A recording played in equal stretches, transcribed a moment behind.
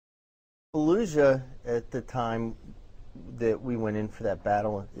Fallujah, at the time that we went in for that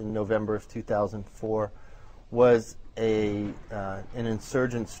battle in November of 2004, was an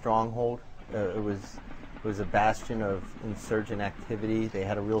insurgent stronghold. It was a bastion of insurgent activity. They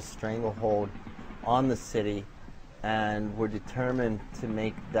had a real stranglehold on the city, and were determined to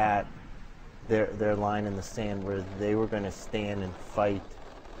make that their line in the sand, where they were going to stand and fight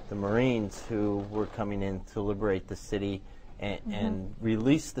the Marines who were coming in to liberate the city and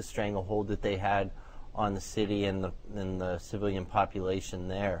release the stranglehold that they had on the city and the civilian population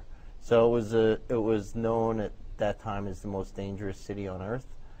there. So it was known at that time as the most dangerous city on earth,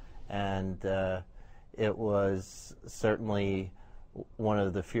 and it was certainly one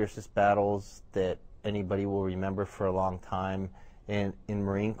of the fiercest battles that anybody will remember for a long time. In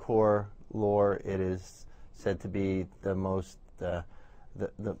Marine Corps lore, it is said to be the most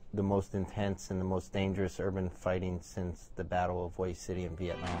intense and the most dangerous urban fighting since the Battle of Hue City in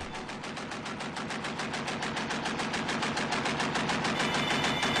Vietnam.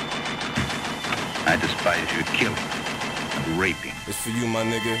 I despise your killing and raping. It's for you, my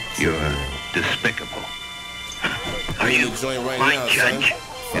nigga. You're despicable. Are you right my now, judge? Son?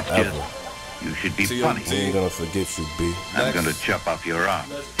 It's just, you should be funny. I ain't gonna forget you, B. I'm gonna chop off your arm.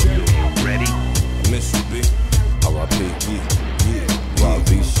 You ready? I miss you, B. R.I.P. Yeah. Rob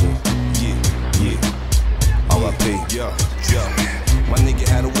V shit. Yeah. R.I.P. Yeah. My nigga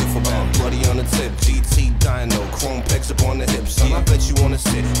had a whiff about bloody on the tip. GT Dino, chrome pegs up on the hips. Son, I bet you wanna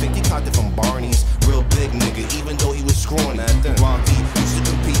sit. Think he caught it from Barney's. Real big nigga, even though he was screwing at them. Rob V used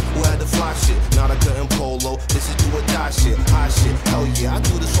to compete, who had the fly shit. Not a cutting polo, this is do or die shit. High shit, hell yeah, I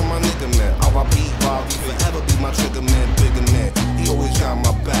do this for my nigga, man. R.I.P. Rob V, forever be my trigger man, bigger man. He always got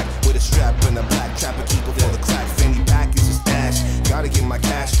my back, with a strap and a black trapper keeper for the crack. Fanny pack is his stash, gotta get my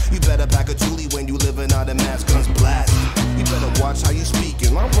cash. You better back a Julie when you living out of mass guns blast. You better watch how you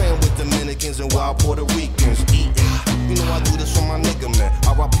speaking. I ran with Dominicans and wild Puerto Ricans eating. You know I do this for my nigga, man.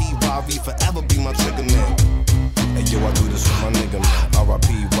 R.I.P. Rob V, forever be my trigger man. Hey yo, I do this for my nigga, man.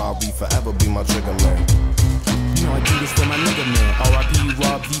 R.I.P. Rob V, forever be my trigger man. You know I do this for my nigga, man. R.I.P.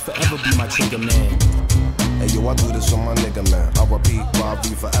 Rob V, forever be my trigger man. Hey yo, I do this for my nigga, man. R.I.P. Rob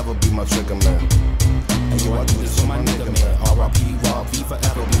V, forever be my trigger man. Hey yo, I do this for my nigga, man. R.I.P. Rob V,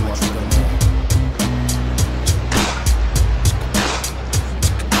 forever be my trigger man.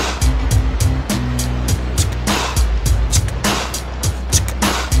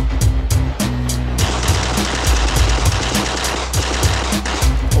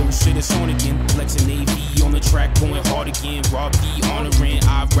 It's on again, Lex and AV on the track, going hard again. Rob V honoring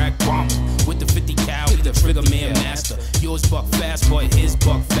Iraq bomber with the 50 cal, the Trigga Man master. Yours buck fast, but his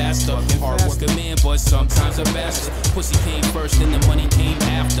buck faster. Hard working man, but sometimes a bastard. Pussy came first, then the money came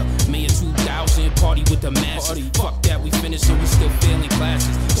after. May of 2000, party with the masses. Fuck that, we finished and we still failing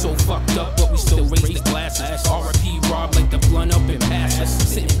classes. So fucked up, but we still raise the glasses. R.I.P. Rob like the blunt up and passes.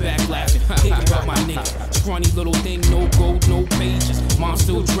 Sitting back laughing, thinking about my nigga. Scrawny little thing, no gold, no pages. Mom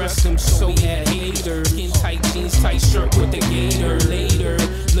still dressed him so he had haters. Skin tight jeans, tight shirt with the gator. Later,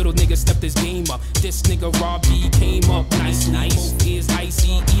 little nigga stepped his game up. This nigga Rob V came up nice. Both ears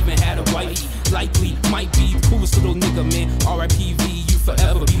icy, even had a wifey. Likely, might be the coolest little nigga, man. R.I.P. V, you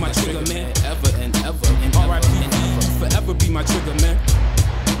forever be my trigger, man. Ever and ever and R.I.P. V, you forever be my trigger, man.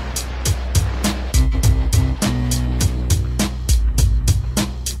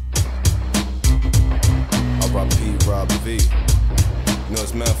 R.I.P. Rob V. You know,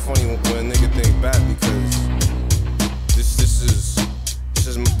 it's mad funny when a nigga think back, because this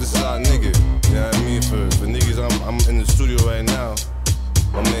is our nigga. You know what I mean? For niggas, I'm in the studio right now.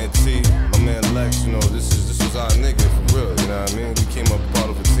 My man T, my man Lex, you know, this is our nigga for real. You know what I mean? We came up part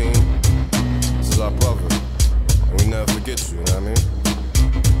of a team. This is our brother, and we never forget you. You know what I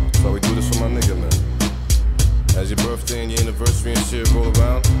mean? So we do this for my nigga, man. As your birthday and your anniversary and shit roll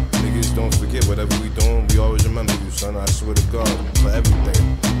around, niggas don't forget whatever we doing, we always remember you, son. I swear to God, for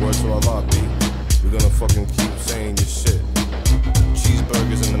everything. Word to Allah, B. We're gonna fucking keep saying your shit.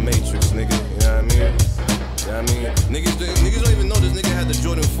 Cheeseburgers in the Matrix, nigga. You know what I mean? You know what I mean? Niggas don't even know this nigga had the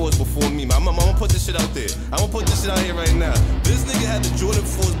Jordan 4s before me. I'm gonna put this shit out there. I'm gonna put this shit out here right now. This nigga had the Jordan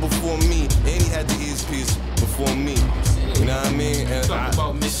 4s before me, and he had the ESPs before me. You know what I mean? And talk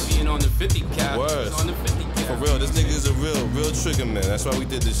about Miss being on the 50 cal. Words. On the 50 cal. For real, this nigga is a real trigger man. That's why we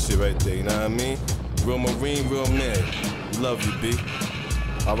did this shit right there, you know what I mean? Real Marine, real man. We love you, B.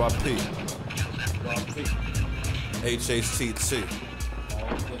 R.I.P. HHTT.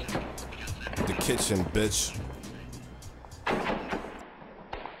 The kitchen, bitch.